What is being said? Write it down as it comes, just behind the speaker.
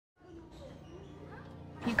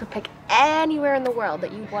could pick anywhere in the world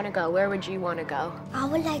that you'd want to go, where would you want to go? I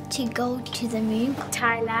would like to go to the moon.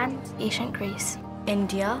 Thailand, ancient Greece,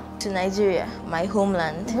 India, to Nigeria, my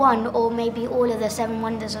homeland. One or maybe all of the 7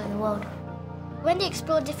 wonders of the world. When you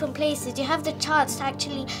explore different places, you have the chance to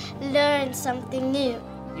actually learn something new.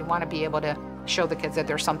 You want to be able to show the kids that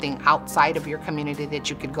there's something outside of your community that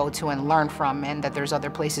you could go to and learn from, and that there's other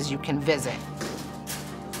places you can visit.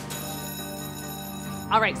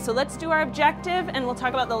 All right, so let's do our objective and we'll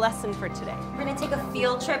talk about the lesson for today. We're gonna take a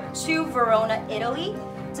field trip to Verona, Italy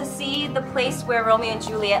to see the place where Romeo and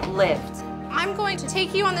Juliet lived. I'm going to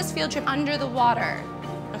take you on this field trip under the water.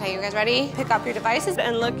 Okay, you guys ready? Pick up your devices.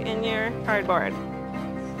 And look in your cardboard.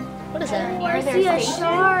 What is that? I see a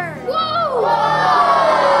shark.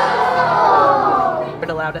 It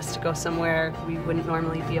allowed us to go somewhere we wouldn't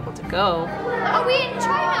normally be able to go. Are we in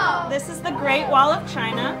China? This is the Great Wall of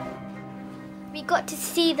China. We got to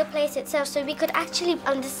see the place itself so we could actually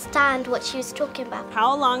understand what she was talking about.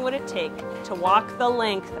 How long would it take to walk the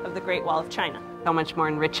length of the Great Wall of China? So much more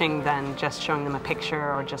enriching than just showing them a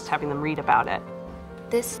picture or just having them read about it.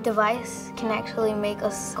 This device can actually make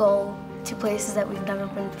us go to places that we've never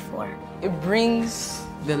been before. It brings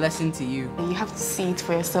the lesson to you. You have to see it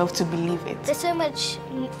for yourself to believe it. There's so much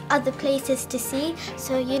other places to see,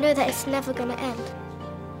 so you know that it's never going to end.